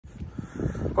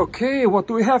Okay, what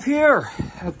do we have here?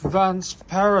 Advanced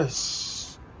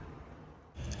Paris.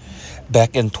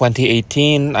 Back in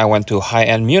 2018, I went to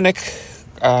high-end Munich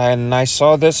and I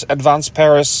saw this Advanced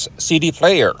Paris CD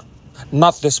player.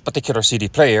 Not this particular CD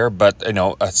player, but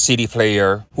a CD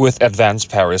player with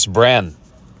Advanced Paris brand.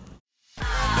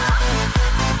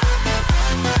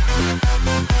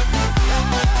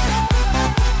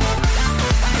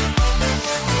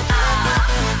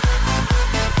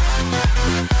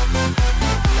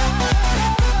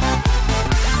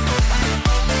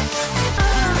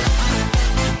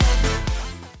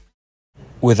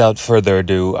 Without further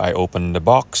ado, I opened the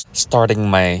box, starting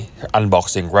my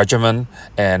unboxing regimen,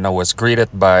 and I was greeted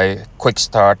by Quick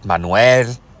Start Manuel,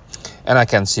 and I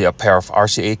can see a pair of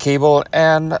RCA cable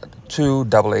and 2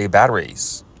 AA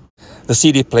batteries. The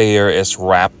CD player is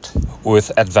wrapped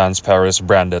with Advanced Paris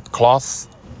branded cloth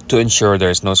to ensure there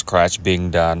is no scratch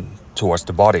being done towards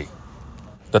the body.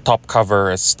 The top cover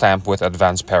is stamped with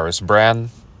Advanced Paris brand,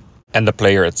 and the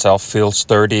player itself feels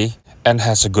sturdy and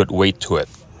has a good weight to it.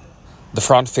 The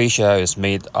front fascia is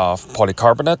made of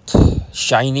polycarbonate,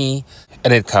 shiny,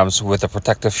 and it comes with a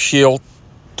protective shield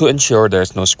to ensure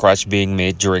there's no scratch being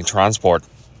made during transport.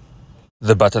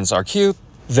 The buttons are cute,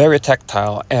 very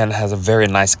tactile, and has a very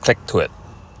nice click to it.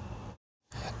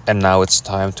 And now it's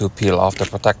time to peel off the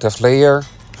protective layer.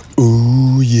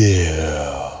 Ooh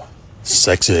yeah,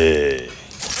 sexy!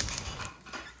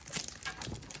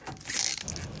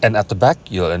 And at the back,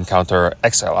 you'll encounter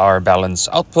XLR balance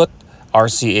output,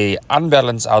 RCA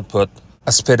unbalanced output,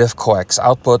 a SPDIF coax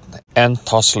output, and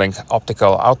Toslink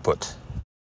optical output.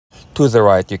 To the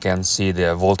right, you can see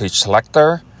the voltage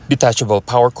selector, detachable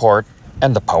power cord,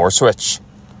 and the power switch.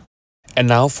 And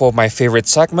now for my favorite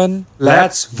segment,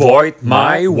 let's void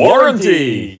my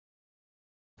warranty!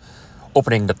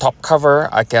 Opening the top cover,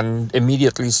 I can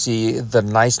immediately see the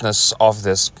niceness of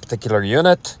this particular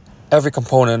unit. Every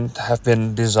component have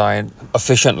been designed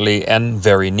efficiently and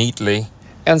very neatly.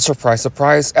 And surprise,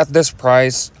 surprise, at this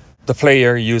price, the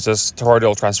player uses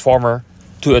toroidal transformer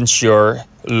to ensure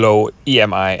low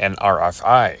EMI and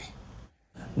RFI.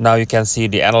 Now you can see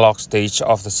the analog stage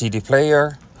of the CD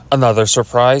player. Another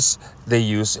surprise, they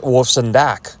use Wolfson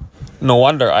DAC. No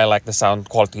wonder I like the sound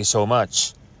quality so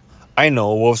much. I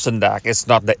know Wolfson DAC is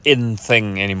not the in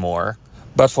thing anymore,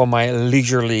 but for my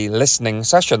leisurely listening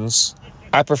sessions,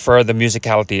 I prefer the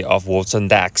musicality of Wolfson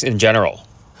DACs in general.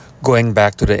 Going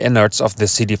back to the innards of the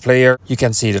CD player, you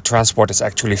can see the transport is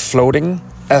actually floating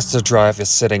as the drive is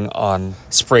sitting on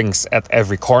springs at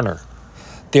every corner.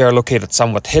 They are located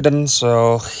somewhat hidden,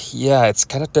 so yeah, it's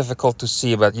kind of difficult to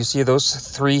see, but you see those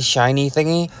 3 shiny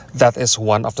thingy? That is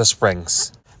one of the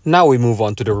springs. Now we move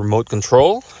on to the remote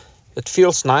control. It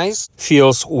feels nice,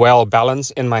 feels well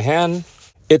balanced in my hand.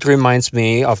 It reminds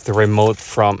me of the remote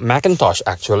from Macintosh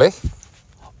actually.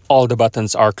 All the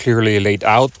buttons are clearly laid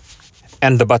out,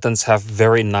 and the buttons have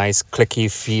very nice clicky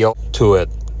feel to it.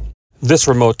 This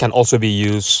remote can also be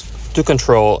used to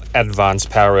control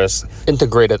Advanced Paris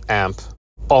integrated amp,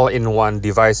 all-in-one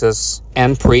devices,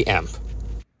 and preamp.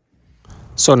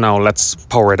 So now let's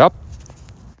power it up.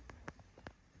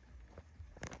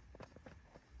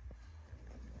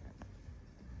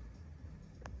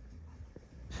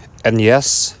 And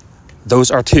yes, those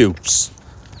are tubes.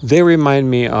 They remind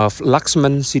me of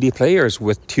Luxman CD players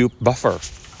with tube buffer.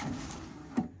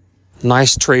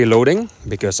 Nice tray loading,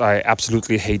 because I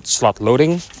absolutely hate slot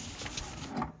loading.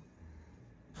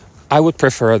 I would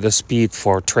prefer the speed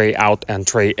for tray out and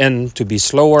tray in to be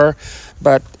slower,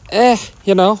 but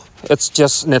it's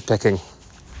just nitpicking.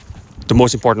 The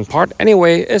most important part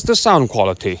anyway is the sound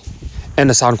quality. And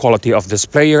the sound quality of this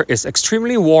player is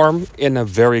extremely warm in a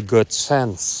very good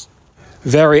sense.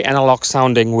 Very analog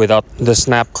sounding without the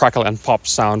snap, crackle and pop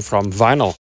sound from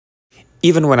vinyl.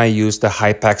 Even when I use the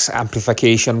Hypex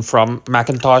amplification from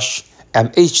Macintosh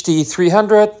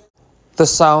MHT300, the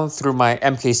sound through my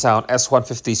MK Sound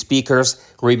S150 speakers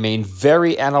remains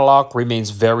very analog,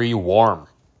 remains very warm.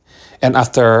 And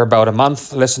after about a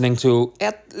month listening to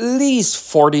at least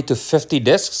 40 to 50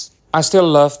 discs, I still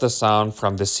love the sound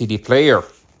from the CD player.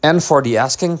 And for the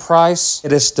asking price,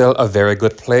 it is still a very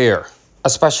good player.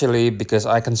 Especially because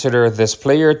I consider this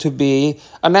player to be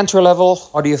an entry-level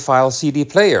audiophile CD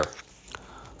player.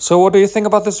 So what do you think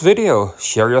about this video?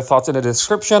 Share your thoughts in the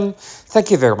description. Thank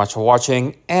you very much for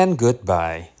watching and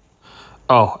goodbye.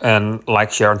 Oh, and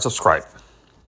like, share, and subscribe.